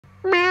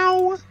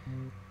Meow.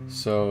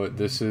 So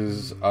this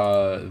is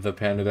the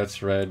Panda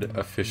That's Red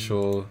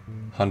official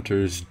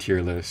hunters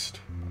tier list.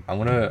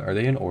 Are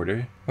they in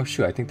order? Oh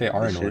shoot, I think they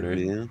are in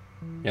order.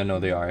 Yeah, no,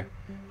 they are.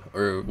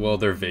 Or well,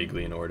 they're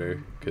vaguely in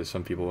order because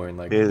some people were in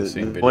like the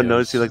same videos. One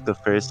knows who like the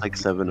first like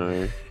 7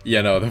 are.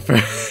 Yeah, no,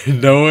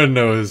 no one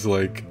knows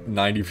like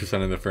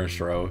 90% of the first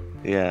row.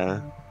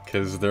 Yeah.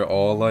 Because they're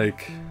all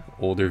like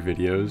older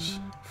videos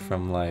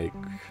from like,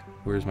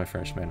 where's my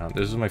first manhunt?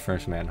 This is my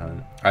first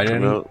manhunt.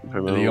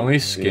 The only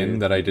skin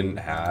that I didn't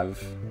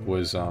have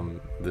was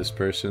this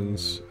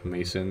person's,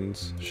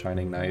 Mason's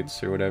Shining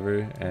Knights or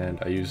whatever, and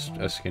I used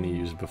a skin he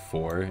used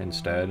before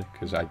instead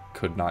because I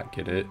could not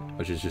get it,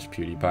 which is just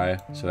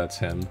PewDiePie, so that's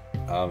him.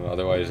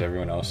 Otherwise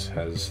everyone else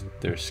has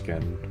their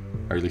skin,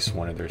 or at least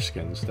one of their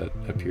skins that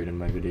appeared in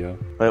my video.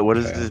 Wait, what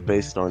is this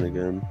based on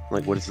again?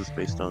 Like, what is this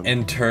based on?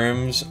 In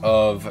terms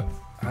of,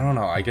 I don't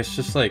know, I guess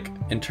just like,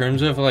 in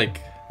terms of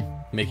like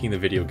making the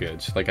video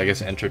good, so like I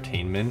guess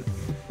entertainment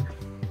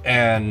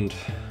and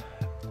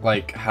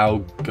like how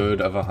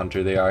good of a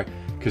hunter they are.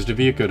 Because to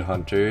be a good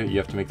hunter, you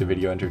have to make the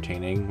video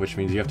entertaining, which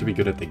means you have to be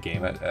good at the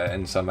game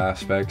in some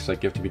aspects.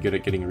 Like you have to be good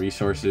at getting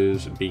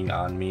resources, being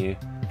on me,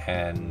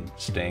 and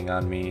staying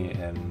on me,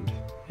 and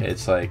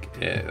it's like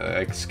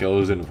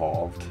skills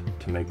involved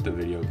to make the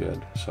video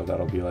good. So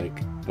that'll be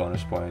like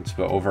bonus points.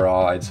 But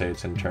overall, I'd say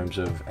it's in terms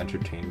of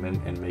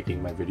entertainment and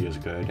making my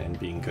videos good and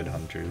being good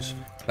hunters.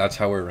 That's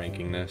how we're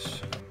ranking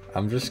this.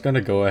 I'm just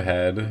gonna go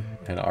ahead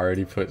and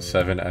already put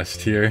 7 S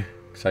tier,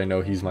 because I know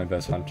he's my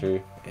best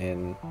hunter,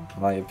 in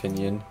my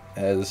opinion,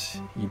 as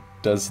he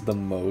does the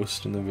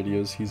most in the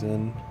videos he's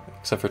in,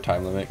 except for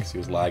time limit because he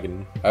was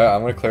lagging.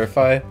 I'm going to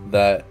clarify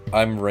that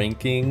I'm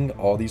ranking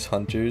all these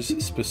hunters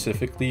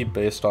specifically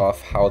based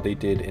off how they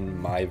did in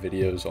my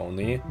videos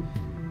only,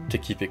 to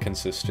keep it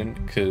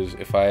consistent, because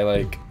if I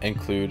like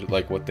include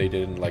like what they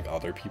did in like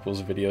other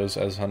people's videos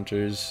as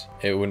hunters,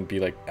 it wouldn't be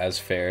like as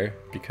fair,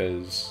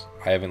 because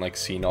I haven't like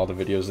seen all the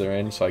videos they're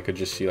in, so I could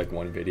just see like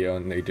one video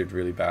and they did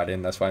really bad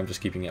in. That's why I'm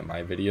just keeping it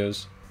my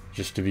videos,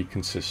 just to be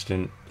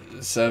consistent.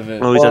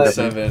 7. Oh,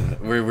 7.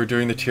 We're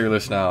doing the tier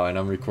list now and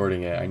I'm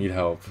recording it. I need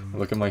help.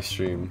 Look at my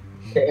stream.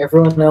 Okay,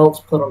 everyone else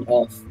put on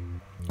F.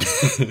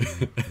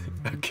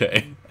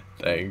 Okay,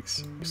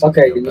 thanks.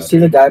 Okay, you see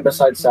the guy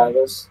beside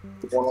Savas?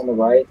 The one on the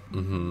right?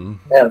 Mm-hmm.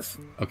 F.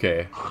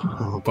 Okay,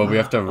 but we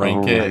have to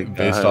rank it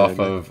based off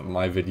of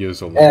my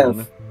videos alone.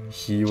 F.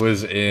 He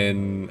was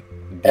in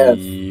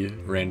the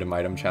random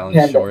item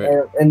challenge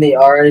short, in the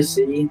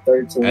RIC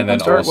 13. and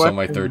then also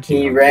my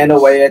 13. He ran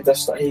away at the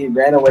start. He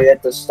ran away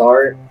at the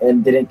start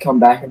and didn't come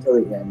back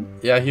until the end.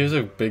 Yeah, he was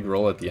a big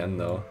role at the end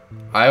though.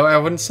 I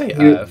wouldn't say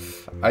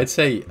F. I'd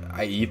say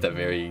I E at the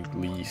very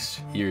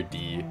least. E or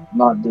D.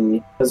 Not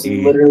D. Because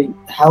he literally,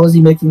 how is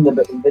he making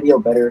the video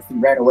better if he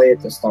ran away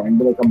at the start and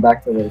didn't come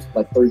back till there's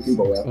like 3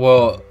 people left?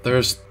 Well,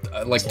 there's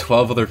like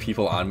 12 other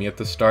people on me at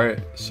the start,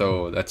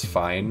 so that's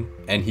fine.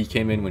 And he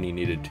came in when he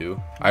needed to.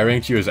 I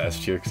ranked you as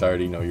S tier because I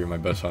already know you're my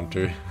best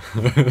hunter.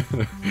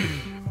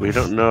 We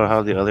don't know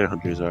how the other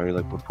hunters are,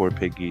 like before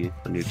Piggy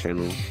on your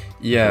channel.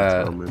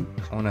 Yeah, I'm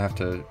gonna have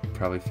to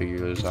probably figure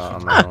those out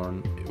on my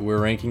own. We're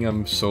ranking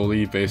them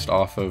solely based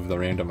off of the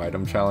random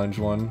item challenge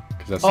one,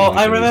 because that's. Oh,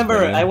 I remember.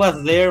 I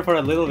was there for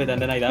a little bit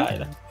and then I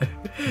died.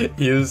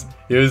 he was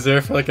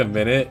there for like a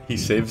minute. He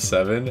saved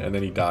 7 and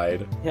then he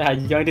died. Yeah, I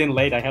joined in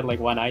late. I had like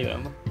 1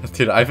 item.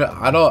 Dude, I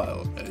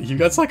don't. You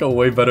guys like a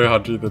way better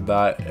hunter than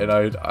that, and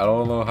I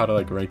don't know how to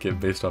like rank it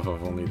based off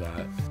of only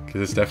that,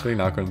 because it's definitely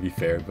not going to be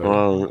fair. But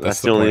well,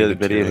 that's the only other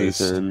video he's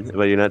in.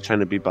 But you're not trying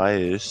to be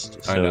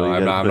biased. So I know.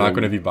 I'm not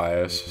going to be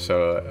biased,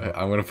 so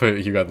I'm going to put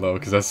Hugad low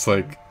because that's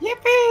like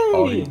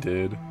all he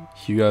did.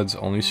 Hugad's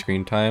only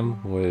screen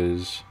time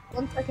was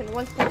 1 second,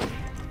 1 second.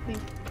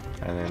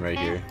 And then right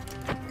here.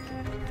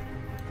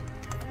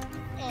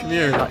 Come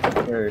here.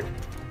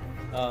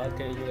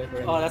 Okay, you guys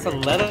were. Oh, that's a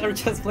leather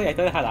chest plate. I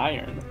thought it had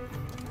iron.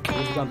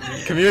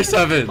 Come here,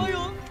 7.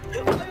 Yeah.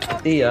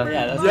 Yeah,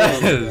 that's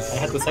yes. I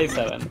had to say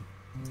 7.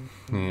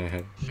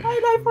 Yeah.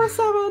 I died for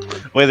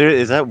 7. Wait,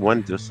 is that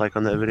one dislike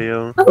on that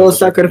video? I will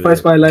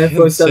sacrifice my life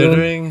for 7.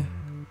 Considering,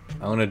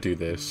 I want to do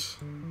this.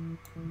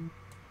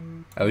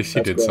 At least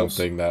he did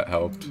something that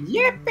helped.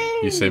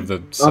 Yippee! You saved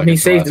the second Oh, he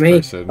saved me.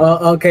 person.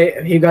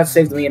 Okay, he got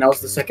saved me, and I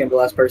was the second to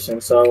last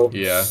person. So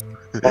Yeah.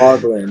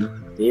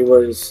 Boglin, he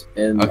was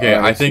in. Okay,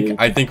 I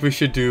think we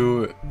should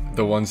do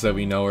the ones that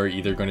we know are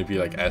either going to be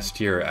like S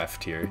tier or F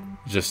tier,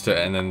 just to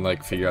and then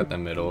like figure out the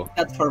middle.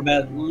 That's for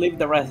bad. Leave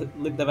the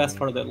best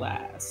for the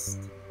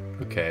last.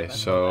 Okay,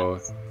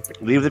 so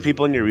leave the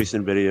people in your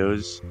recent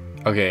videos.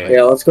 Okay.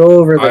 Yeah, let's go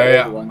over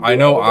the old one. I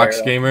know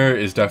Ox Gamer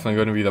is definitely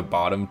going to be the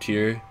bottom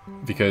tier,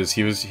 because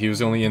he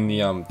was only in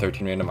the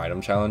 13 random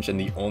item challenge, and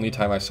the only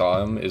time I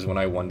saw him is when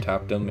I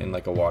one-tapped him in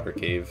like a water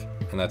cave,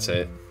 and that's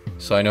it.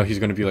 So I know he's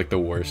going to be like the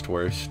worst.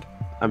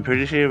 I'm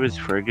pretty sure it was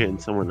Ferget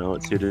and someone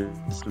else who did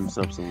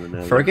himself something.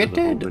 Ferget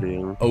did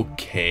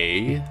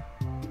okay.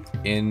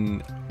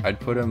 I'd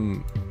put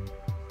him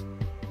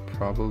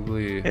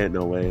probably. Yeah,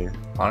 no way.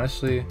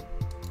 Honestly,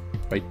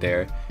 right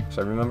there.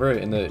 So I remember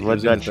he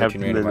was in the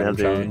 13 random item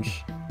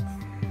challenge.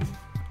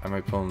 I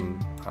might put him.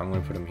 I'm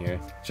gonna put him here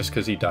just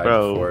because he died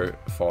before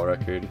fall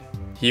record.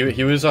 He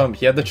was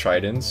he had the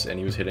tridents and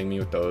he was hitting me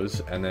with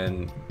those, and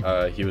then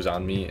he was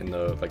on me in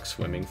the like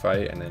swimming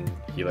fight, and then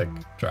he like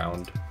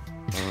drowned.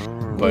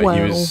 But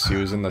he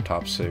was in the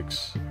top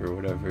 6 or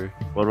whatever.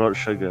 What about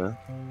Sugar?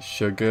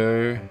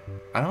 Sugar,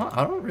 I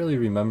don't really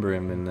remember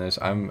him in this.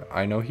 I'm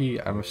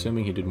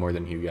assuming he did more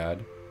than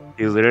Hugad.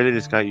 He literally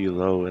just got you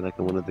low in like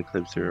one of the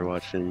clips we were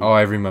watching. Oh,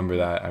 I remember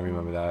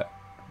that.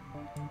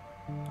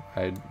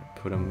 I'd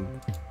put him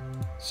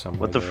somewhere.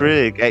 What the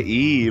frig? At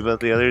E, but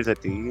the others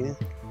at D?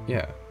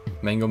 Yeah.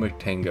 Mango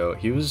McTango.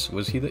 He was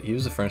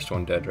the first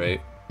one dead, right?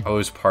 Oh, it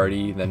was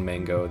Party, then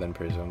Mango, then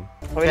Prism.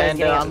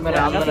 Panda, I'm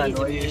gonna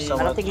annoy you so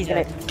much. I don't think he's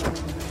gonna.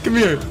 Come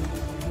here.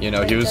 You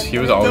know, he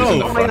was always in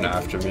the front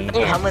after me.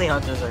 Hey, how many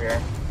hunters are here?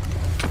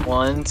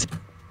 1.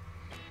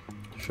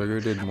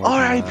 Sugar did more.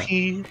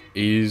 R.I.P.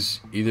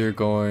 He's either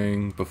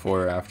going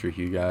before or after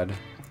Hugad.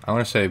 I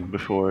want to say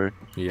before.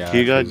 Yeah.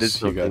 Hugad did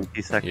something.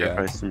 He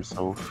sacrificed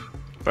himself.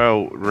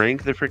 Bro,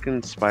 rank the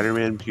freaking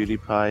Spider-Man,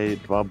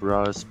 PewDiePie, Bob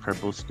Ross,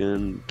 Purple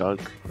Skin,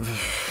 Duck.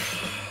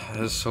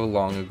 That is so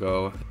long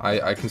ago.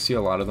 I can see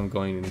a lot of them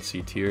going in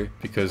C tier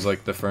because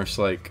like the first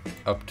like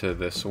up to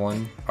this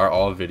one are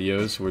all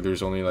videos where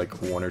there's only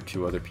like 1 or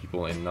 2 other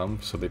people in them,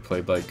 so they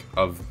played like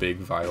a big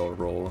vital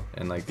role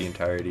in like the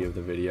entirety of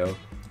the video,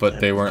 but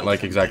they weren't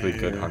like exactly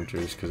good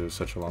hunters because it was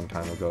such a long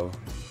time ago.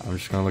 I'm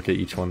just gonna look at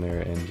each one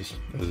there and just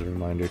as a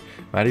reminder,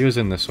 Maddie was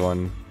in this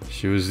one.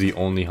 She was the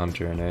only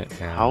hunter in it.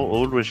 And how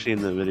old was she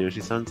in the video?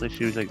 She sounds like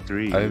she was like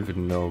 3. I have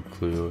no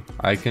clue.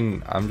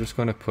 I'm just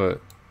gonna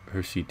put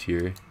her C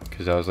tier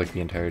because that was like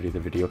the entirety of the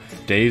video.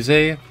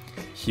 Daisy,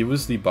 he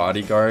was the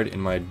bodyguard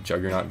in my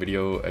Juggernaut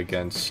video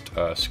against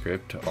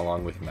Script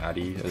along with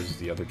Maddie as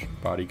the other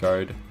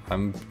bodyguard.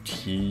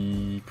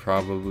 He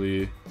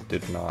probably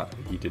did not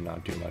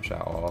do much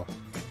at all.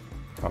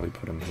 Probably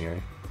put him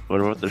here.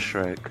 What about the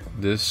Shrek?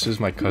 This is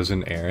my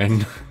cousin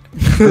Aaron.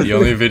 The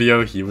only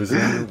video he was in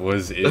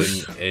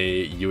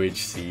a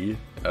UHC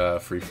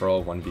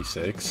free-for-all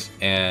 1v6,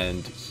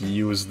 and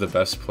he was the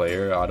best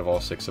player out of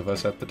all 6 of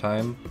us at the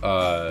time.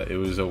 It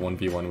was a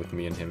 1v1 with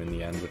me and him in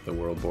the end with the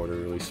world border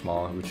really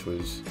small, which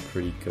was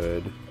pretty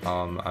good.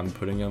 I'm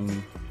putting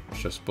him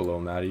just below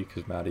Maddie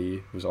because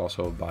Maddie was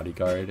also a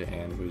bodyguard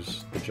and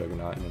was the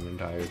Juggernaut in an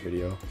entire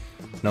video.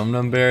 Num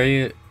Num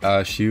Berry,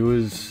 she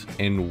was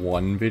in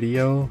one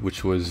video,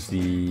 which was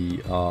the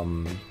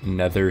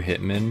Nether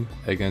Hitman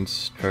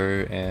against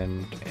her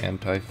and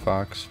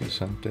Anti-Fox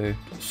Vicente.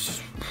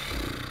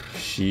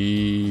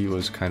 She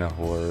was kind of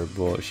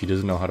horrible. She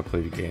doesn't know how to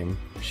play the game.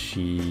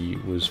 She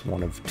was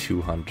one of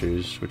 2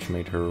 hunters, which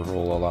made her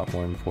role a lot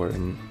more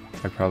important.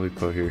 I'd probably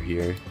put her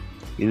here.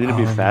 You need to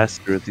be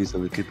faster with these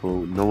other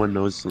people. No one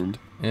knows them.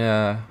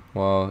 Yeah,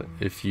 well,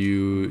 if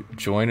you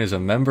join as a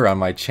member on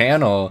my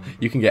channel,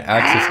 you can get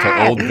access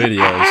to old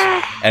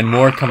videos, and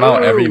more come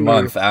out every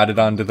month added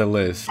onto the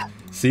list.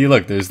 See,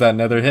 look, there's that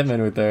Nether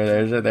Hitman with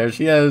her. There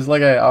she is.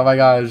 Look at, oh my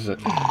gosh.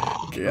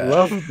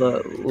 Love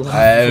the.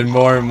 And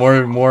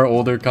more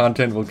older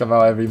content will come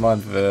out every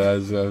month,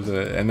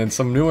 and then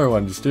some newer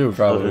ones too,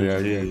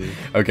 probably.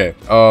 Okay.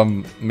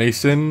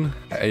 Mason,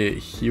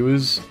 he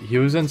was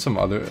in some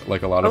other,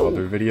 like a lot of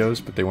other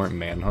videos, but they weren't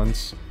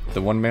manhunts.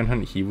 The one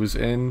manhunt he was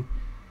in,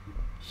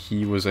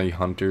 he was a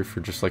hunter for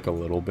just like a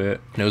little bit.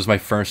 And it was my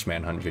first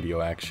manhunt video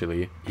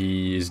actually.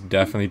 He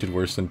definitely did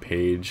worse than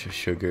Paige,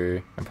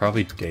 Sugar, and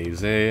probably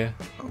Daisy.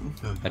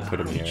 I'd put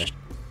him here.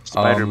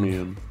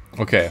 Spider-Man.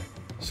 Okay.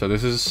 So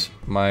this is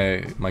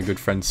my good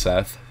friend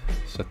Seth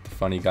the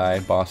funny guy,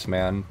 boss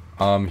man.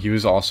 He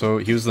was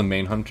the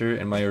main hunter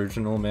in my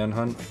original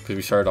manhunt because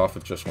we started off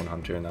with just one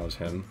hunter and that was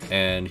him.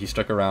 And he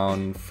stuck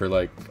around for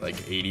like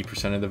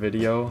 80% of the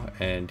video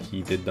and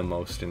he did the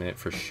most in it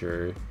for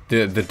sure.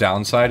 The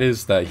downside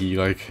is that he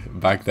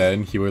back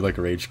then he would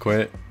rage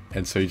quit.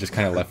 And so he just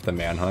kind of left the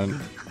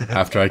manhunt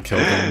after I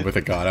killed him with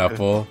a god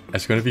apple.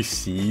 It's going to be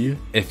C.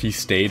 If he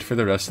stayed for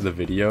the rest of the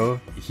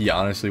video, he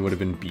honestly would have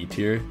been B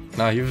tier.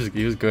 No, he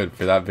was good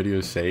for that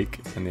video's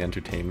sake and the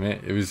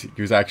entertainment. He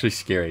was actually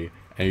scary.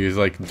 And he was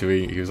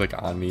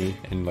on me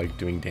and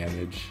doing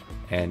damage.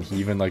 And he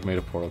even made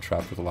a portal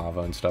trap with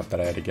lava and stuff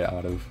that I had to get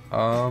out of.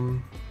 I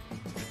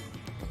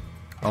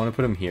want to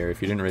put him here. If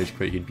he didn't rage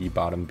quit, he'd be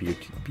bottom B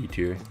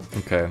tier.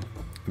 Okay.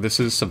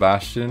 This is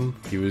Sebastian.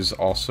 He was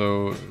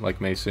also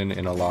like Mason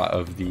in a lot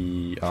of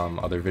the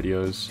other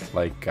videos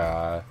like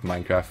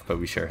Minecraft, but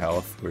we share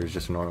health, where it's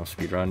just a normal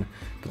speedrun.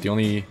 But the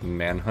only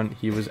manhunt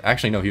he was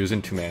he was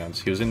in 2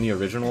 manhunts. He was in the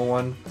original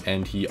one,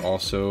 and he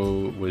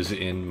also was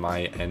in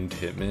my End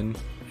Hitman,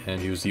 and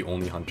he was the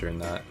only hunter in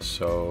that.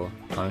 So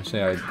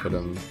honestly, I'd put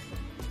him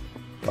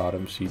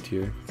bottom C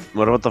tier.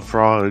 What about the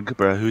frog,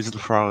 bro? Who's the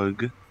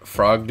frog?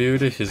 Frog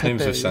dude, his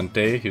name's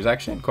Vicente. He was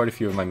actually in quite a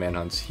few of my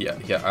manhunts.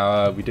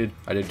 I did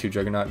 2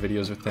 Juggernaut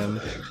videos with him.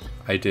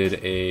 I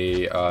did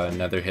a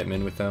Nether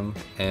Hitman with him,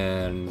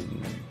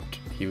 and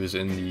he was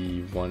in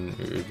the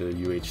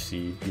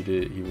UHC.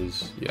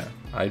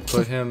 I'd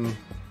put him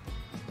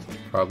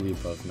probably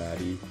above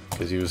Maddie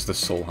because he was the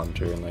sole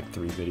hunter in like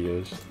 3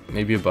 videos.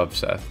 Maybe above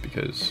Seth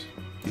because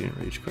he didn't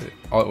rage quit.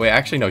 Oh wait,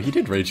 actually no, he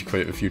did rage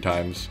quit a few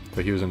times,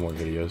 but he was in more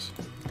videos.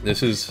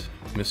 This is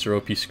Mr.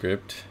 OP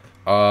script.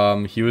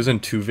 He was in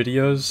 2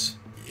 videos.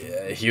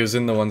 Yeah, he was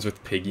in the ones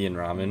with Piggy and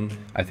Ramen.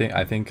 I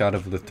think out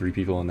of the 3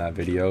 people in that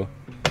video,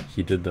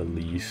 he did the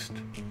least.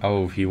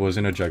 Oh, he was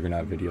in a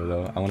Juggernaut video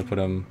though. I want to put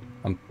him.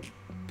 I'm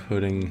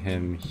putting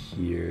him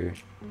here.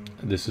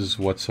 This is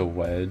What's a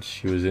Wedge.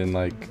 He was in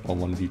like a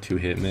 1v2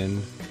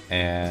 Hitman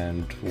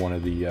and one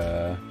of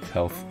the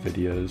health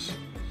videos.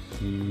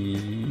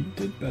 He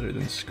did better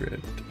than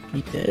script.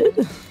 He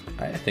did?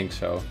 I think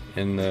so.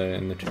 In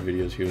the 2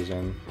 videos he was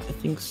in. I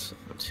think so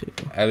too.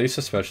 At least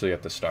especially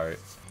at the start.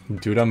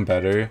 Dude, I'm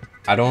better.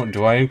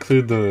 Do I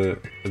include the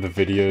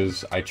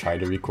videos I tried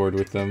to record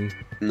with them?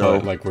 No.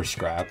 But like were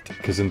scrapped?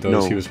 Because in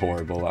those he was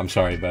horrible. I'm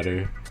sorry,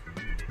 better.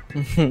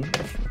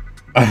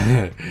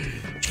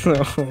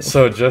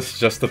 So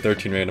just the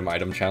 13 random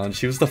item challenge.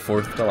 He was the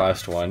 4th to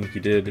last one. He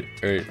did,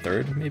 or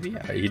 3rd maybe?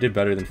 He did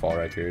better than fall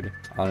record.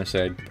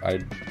 Honestly,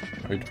 I'd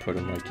put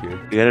him like here.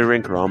 You gotta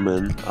rank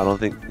Ramen. I don't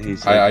think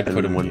he's like, I'd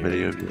put him one here.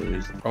 video of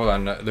yours. Hold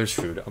on, there's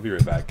food. I'll be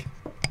right back.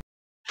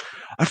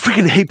 I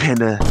freaking hate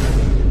Panda.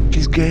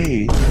 She's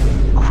gay,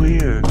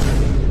 queer,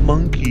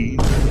 monkey.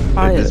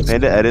 Wait, does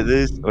Panda edit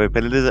this? Wait,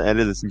 Panda doesn't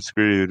edit this. I'm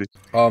screwed.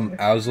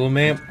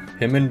 Azulmate,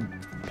 him and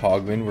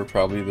Pogman were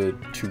probably the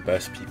 2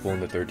 best people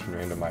in the 13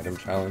 random item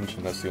challenge,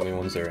 and that's the only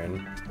ones they're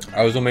in.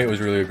 Azulmate was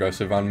really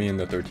aggressive on me in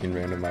the 13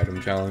 random item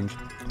challenge,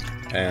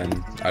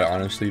 and I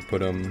honestly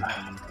put him.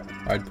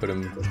 I'd put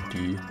him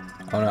D.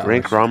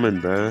 Rank Ramen,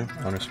 bro.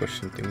 I want to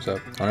switch some things up.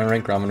 I want to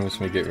rank Ramen once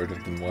we get rid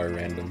of the more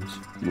randoms.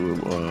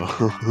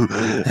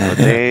 Oh,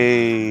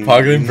 dang.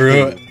 Pogman,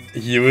 bro,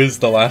 he was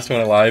the last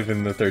one alive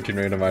in the 13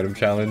 random item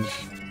challenge.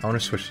 I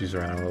want to switch these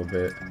around a little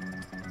bit.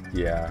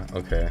 Yeah,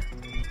 okay.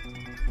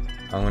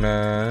 I want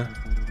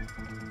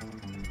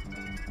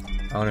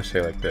to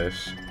say like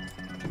this.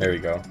 There we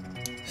go.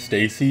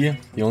 Stacy,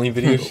 the only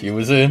video she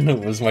was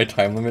in was my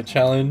time limit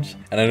challenge,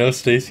 and I know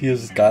Stacy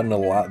has gotten a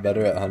lot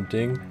better at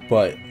hunting,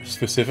 but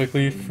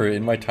specifically for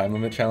in my time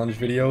limit challenge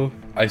video,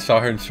 I saw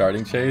her in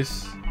starting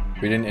chase.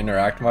 We didn't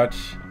interact much,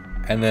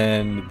 and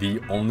then the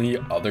only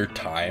other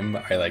time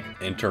I like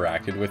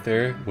interacted with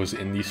her was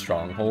in the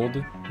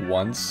stronghold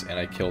once, and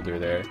I killed her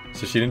there.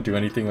 So she didn't do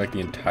anything like the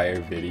entire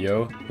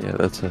video. Yeah,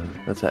 that's a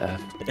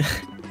F.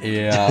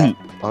 Yeah.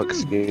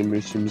 Ox Gamer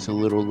seems a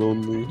little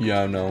lonely.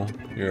 Yeah, no,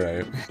 you're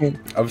right.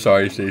 I'm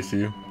sorry,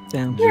 Stacy.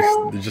 Damn.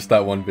 Just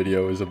that one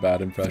video is a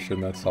bad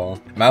impression, that's all.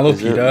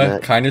 Malopita,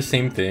 kind of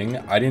same thing.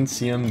 I didn't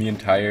see him the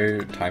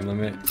entire time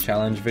limit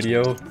challenge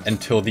video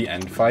until the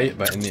end fight,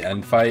 but in the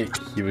end fight,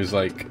 he was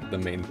like the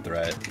main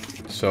threat.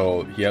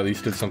 So he at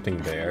least did something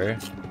there,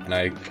 and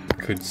I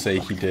could say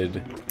he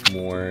did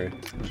more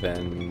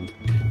than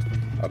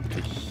up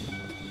to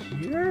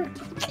here?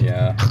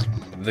 Yeah.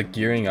 The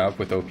gearing up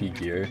with OP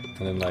gear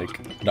and then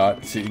like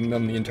not seeing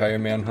them the entire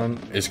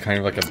manhunt is kind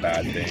of like a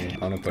bad thing. I'm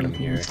gonna put him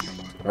here.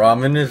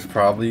 Ramen is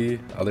probably,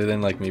 other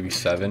than like maybe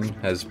 7,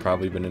 has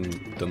probably been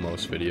in the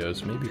most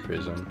videos, maybe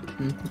Prism.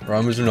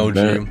 Ramen's an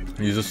OG.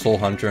 He's a soul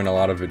hunter in a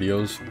lot of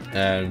videos,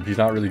 and he's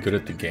not really good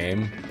at the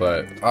game,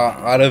 but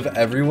out of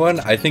everyone,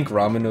 I think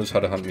Ramen knows how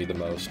to hunt me the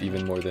most,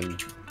 even more than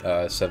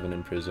 7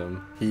 in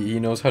Prism. He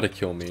knows how to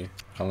kill me.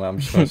 I'm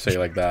just gonna say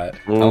like that.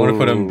 I want to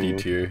put him B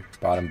tier,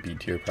 bottom B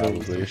tier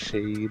probably.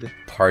 Shade.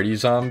 Party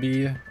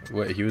Zombie.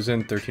 What, he was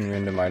in 13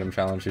 random item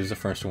challenge. He was the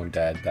first one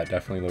dead. That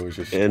definitely lowers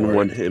your score. And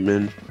 1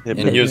 Hitman. And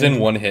he was in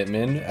 1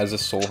 Hitman as a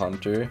soul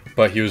hunter,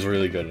 but he was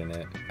really good in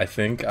it. I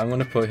think I'm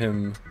gonna put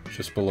him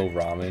just below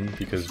Ramen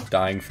because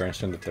dying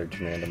first in the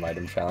 13 random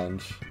item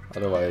challenge.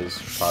 Otherwise,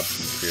 top B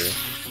tier.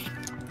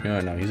 You know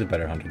what, no, he's a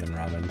better hunter than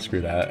Ramen.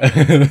 Screw that.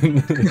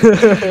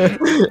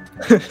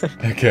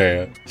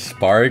 Okay,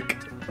 Spark.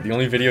 The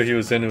only video he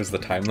was in was the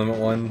time limit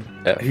one.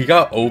 He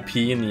got OP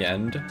in the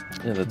end.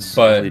 Yeah, that's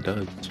all he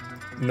does.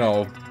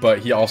 No, but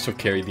he also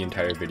carried the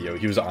entire video.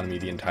 He was on me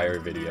the entire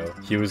video.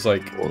 He was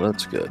like, well,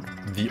 that's good.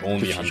 The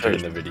only hunter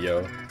in the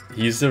video.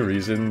 He's the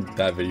reason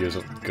that video is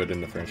good in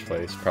the first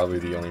place. Probably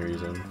the only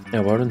reason.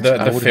 Yeah,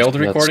 the failed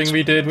recording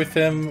we did with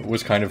him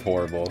was kind of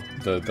horrible.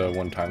 The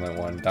one time limit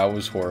one, that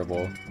was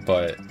horrible.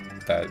 But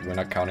that we're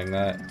not counting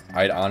that.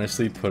 I'd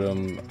honestly put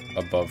him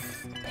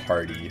above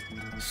Party.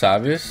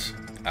 Savis.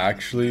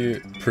 Actually,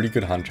 pretty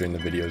good hunter in the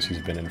videos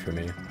he's been in for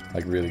me.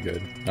 Like, really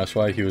good. That's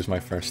why he was my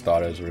first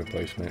thought as a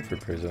replacement for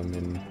Prism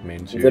in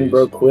main series. Then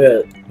bro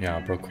quit. Yeah,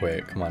 bro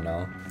quit. Come on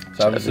now.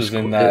 Savis is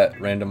in that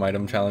random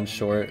item challenge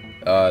short.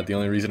 The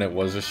only reason it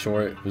was a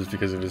short was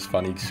because of his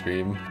funny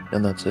scream.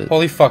 And that's it.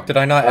 Holy fuck, did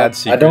I not add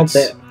secrets? I don't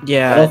think...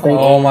 Yeah. I don't think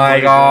oh my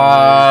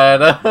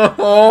god.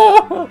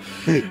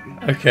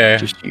 Okay.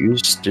 Just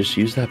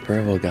use that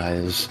Pervo guy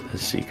as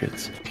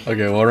secrets.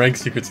 Okay, we'll rank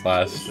secrets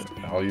last.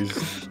 I'll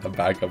use a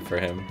backup for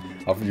him.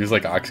 I'll use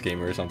like Ox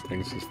Gamer or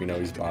something since we know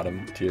he's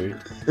bottom tier.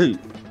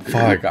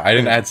 Fuck, I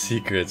didn't add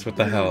secrets. What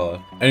the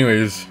hell?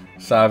 Anyways,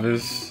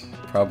 Savis,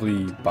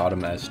 probably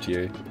bottom S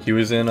tier. He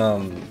was in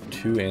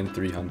 2 and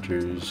 3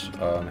 hunters,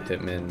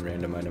 Hitman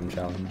random item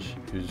challenge.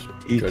 He was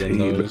good in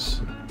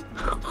those.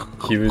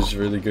 He was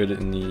really good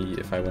in the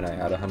If I Win I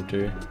Add a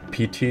Hunter.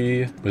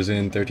 PT was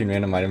in 13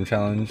 random item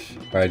challenge,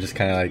 where I just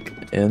kind of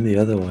like And the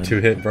other one.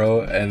 2-hit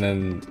bro, and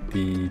then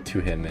the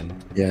 2 Hitman.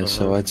 Yeah,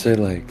 so I'd say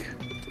like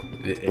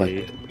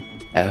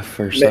F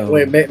or so.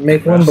 Wait,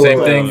 make one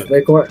below. Same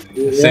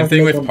thing. Same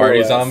thing with Party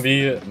below.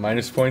 Zombie.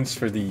 Minus points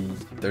for the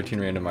 13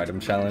 random item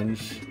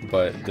challenge,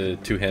 but the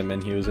 2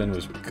 Hitman he was in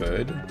was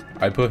good.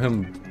 I put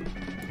him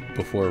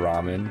before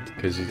Ramen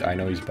because I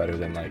know he's better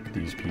than like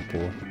these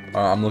people.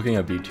 I'm looking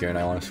at B tier and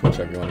I want to switch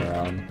everyone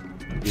around.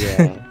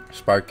 Yeah.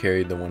 Spark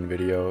carried the one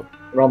video.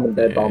 Ramen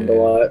dead bombed a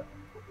lot.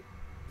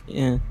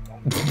 Yeah.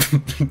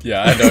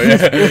 Yeah, I know.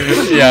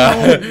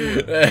 Yeah.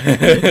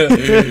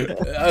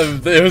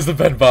 It was the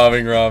bed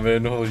bombing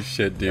Ramen. Holy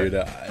shit, dude!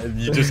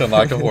 You just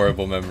unlocked a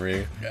horrible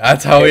memory.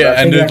 That's how we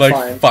ended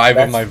like 5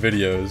 of my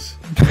videos.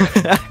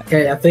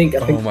 Okay, I think.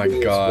 Oh my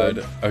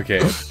god.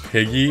 Okay,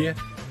 Piggy.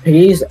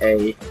 Piggy's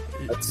A.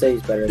 I'd say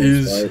he's better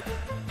than Spark.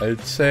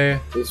 I'd say.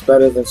 He's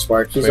better than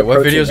Spark. He's Wait, what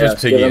videos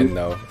was Piggy in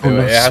though?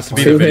 It has to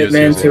be the 2 videos.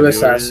 Hitman, 2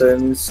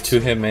 Assassins, 2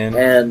 Hitman,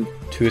 and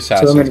 2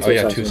 Assassins. Hitman, Oh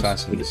yeah, 2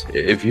 Assassins. Assassins.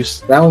 If you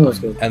that one was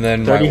good. And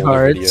then 30 my older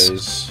hearts.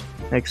 videos.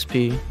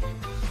 XP.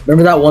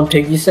 Remember that one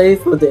Piggy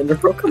save with the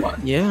Enderpearl? Come on.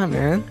 Yeah,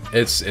 man.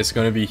 It's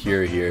gonna be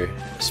here.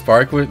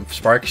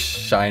 Spark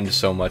shined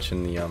so much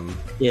in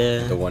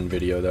the one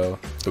video though,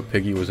 but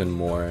Piggy was in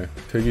more.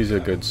 Piggy's a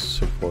good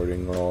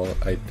supporting role,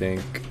 I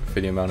think, for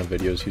the amount of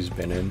videos he's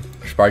been in.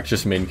 Spark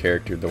just main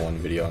character the one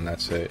video and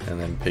that's it, and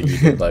then Piggy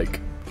did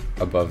like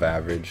above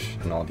average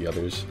in all the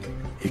others.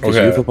 Because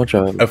you have a bunch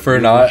of. If we're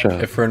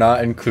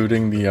not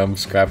including the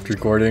scrapped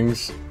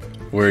recordings,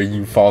 where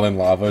you fall in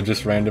lava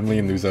just randomly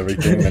and lose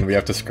everything, and we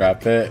have to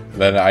scrap it,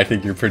 then I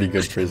think you're pretty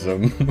good,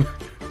 Prism.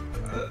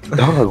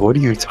 Dog, what are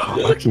you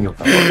talking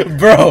about?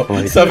 Bro,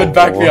 like, 7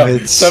 back me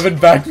up. 7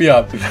 back me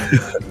up.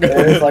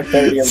 There's like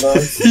 30 of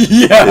those.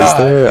 Yeah. Is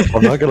there?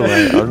 I'm not gonna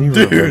lie, I don't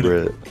even remember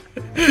it.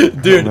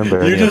 Dude,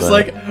 you're just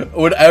like,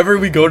 whenever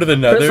we go to the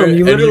nether Prism, and you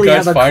you literally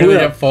guys have a finally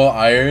clip. get full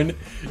iron,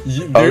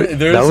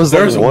 was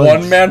there's like one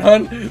once.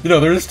 manhunt. No,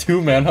 there's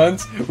 2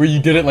 manhunts where you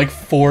did it like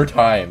 4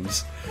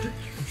 times.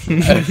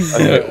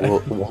 Okay,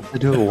 well, once I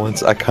do it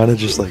once, I kind of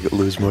just like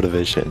lose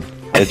motivation.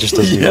 It just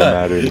doesn't even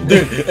matter anymore.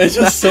 Dude, it's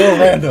just so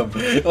random.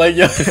 Like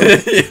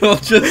you'll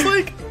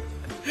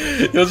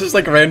just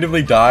like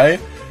randomly die,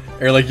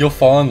 or like you'll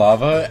fall in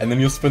lava, and then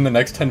you'll spend the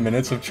next 10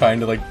 minutes of trying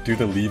to like do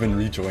the leave and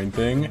rejoin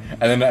thing,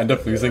 and then end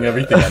up losing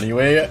everything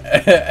anyway.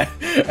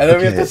 And then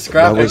we have to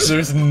scrap it because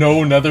there's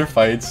no nether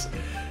fights.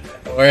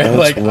 Where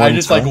like I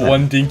just like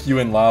one dink you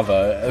in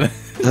lava.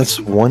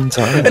 That's one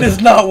time. And it's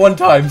not one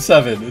time.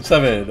 7.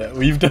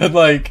 We've done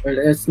like.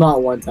 It's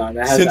not one time.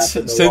 It has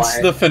since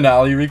the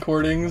finale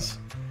recordings,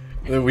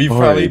 we've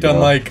probably done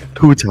like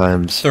 2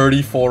 times.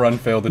 34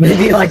 unfailed.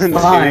 Maybe like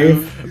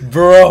 5.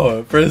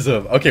 Bro,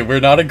 Prism. Okay, we're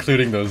not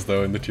including those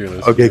though in the tier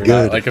list. Okay, We're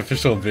good. Not, like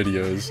official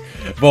videos.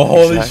 But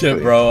holy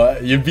shit, bro,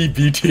 you'd be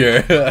B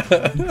tier.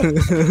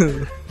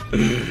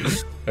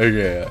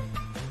 Okay.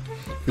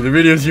 For the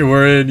videos you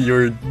were in, you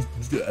were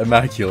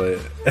immaculate.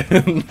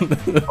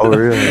 Oh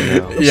really?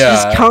 No. Yeah.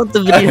 Just count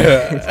the video.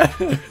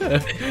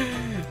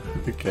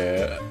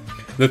 Okay.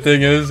 The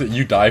thing is,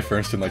 you die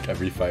first in like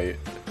every fight.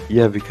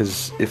 Yeah,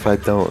 because if I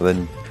don't,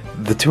 then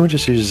the 200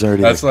 series is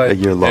already That's like a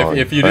year long.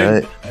 If you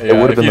didn't, right? It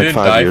would have been like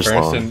 5 years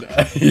long.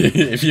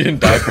 If you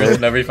didn't die first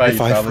in every fight, you'd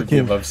probably be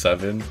above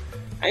 7.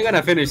 I'm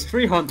gonna finish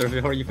 3 hunters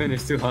before you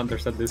finish 2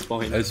 hunters at this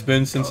point. It's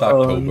been since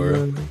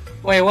October. No.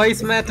 Wait, why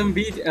is Matt on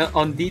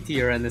D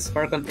tier and the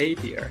Spark on A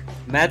tier?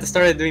 Matt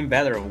started doing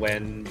better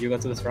when you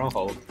got to the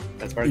stronghold.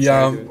 That's where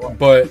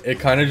But it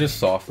kind of just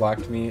soft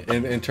locked me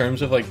in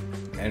terms of like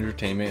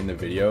entertainment in the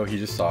video. He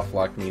just soft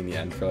locked me in the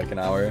end for like an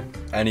hour,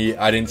 and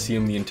I didn't see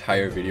him the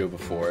entire video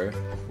before.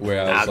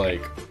 Whereas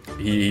like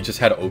he just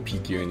had OP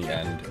gear in the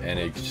end, and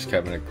it just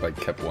kept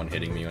one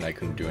hitting me when I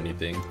couldn't do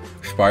anything.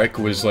 Spark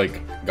was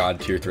like god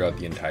tier throughout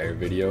the entire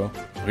video.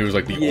 He was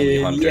like the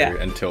only hunter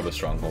until the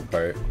stronghold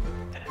part.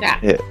 Yeah,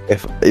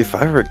 if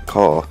I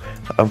recall,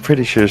 I'm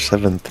pretty sure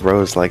 7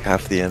 throws like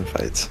half the end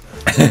fights.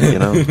 You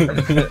know,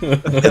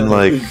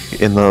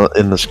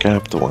 in the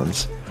scrapped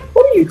ones.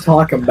 What are you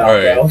talking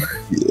about, bro?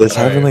 It's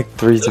happened like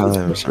 3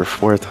 times or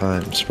 4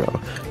 times, bro.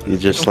 You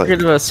just Don't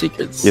forget about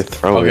secrets. you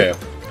throw it.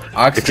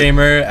 Ox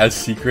Gamer as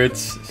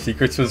secrets.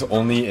 Secrets was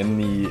only in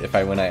the If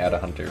I Win I Add a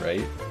Hunter,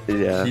 right?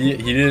 Yeah. He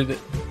did.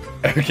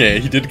 Okay,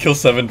 he did kill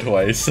 7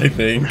 twice, I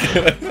think.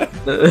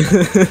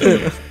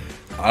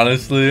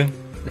 Honestly,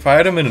 if I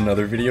had him in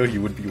another video, he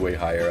would be way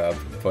higher up.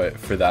 But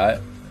for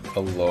that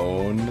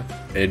alone,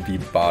 it'd be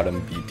bottom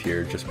B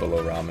tier, just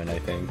below Ramen, I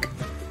think,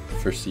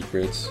 for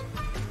secrets.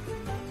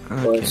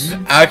 Okay.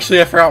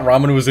 Actually, I forgot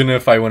Ramen was in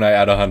If I Win I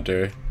Add a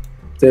Hunter.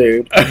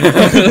 Dude.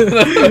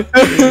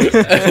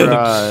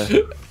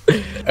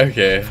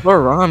 Okay. For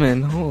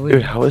ramen, holy.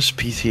 Dude, how is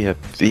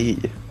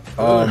PTFB? The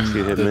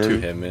 2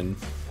 Hitman.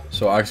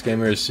 So Ox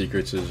Gamer's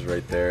secrets is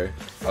right there.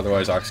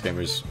 Otherwise, Ox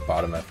Gamer's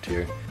bottom F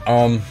tier.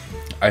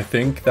 I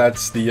think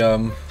that's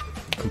the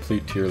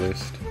complete tier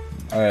list.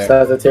 Alright, So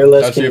that's the tier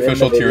list. that's Can the you end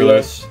official tier video?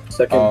 list.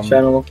 Second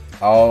channel.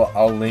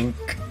 I'll link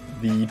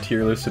the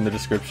tier list in the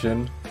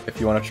description. If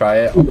you want to try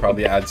it, I'll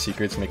probably add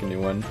secrets, make a new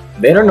one.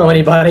 They don't know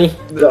anybody.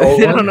 The old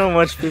They one. don't know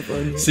much people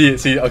in here.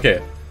 See,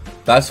 okay.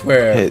 That's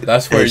where Hey,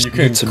 you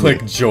can to me.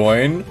 click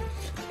join,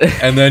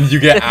 and then you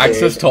get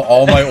access to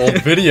all my old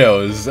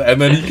videos,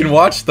 and then you can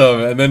watch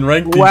them, and then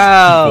rank these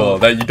people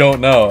that you don't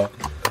know.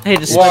 Hey,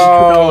 just spend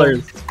Wow.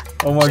 $2.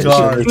 Oh my Hey,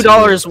 god. send it to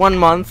 $2 1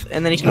 month,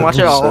 and then you can watch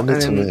it all, Send and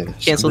it to then me.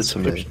 cancel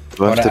Send it to me. subscription.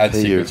 You I have want to to add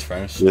pay your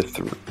secrets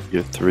first.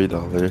 your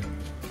 $3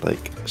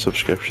 like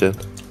subscription.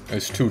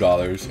 It's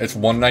 $2. It's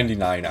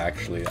 $1.99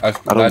 actually. That's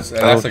I that's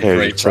don't a care,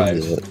 great just send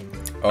me price.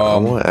 it. I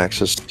want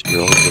access to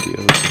your old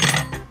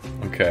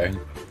videos. Okay,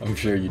 I'm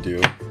sure you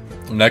do.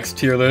 Next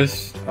tier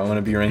list, I'm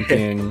gonna be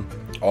ranking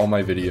all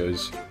my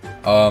videos.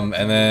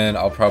 And then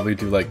I'll probably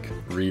do like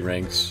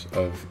re-ranks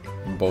of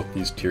both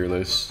these tier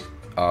lists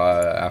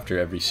after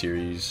every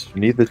series.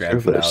 You need the grand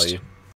tier finale. list.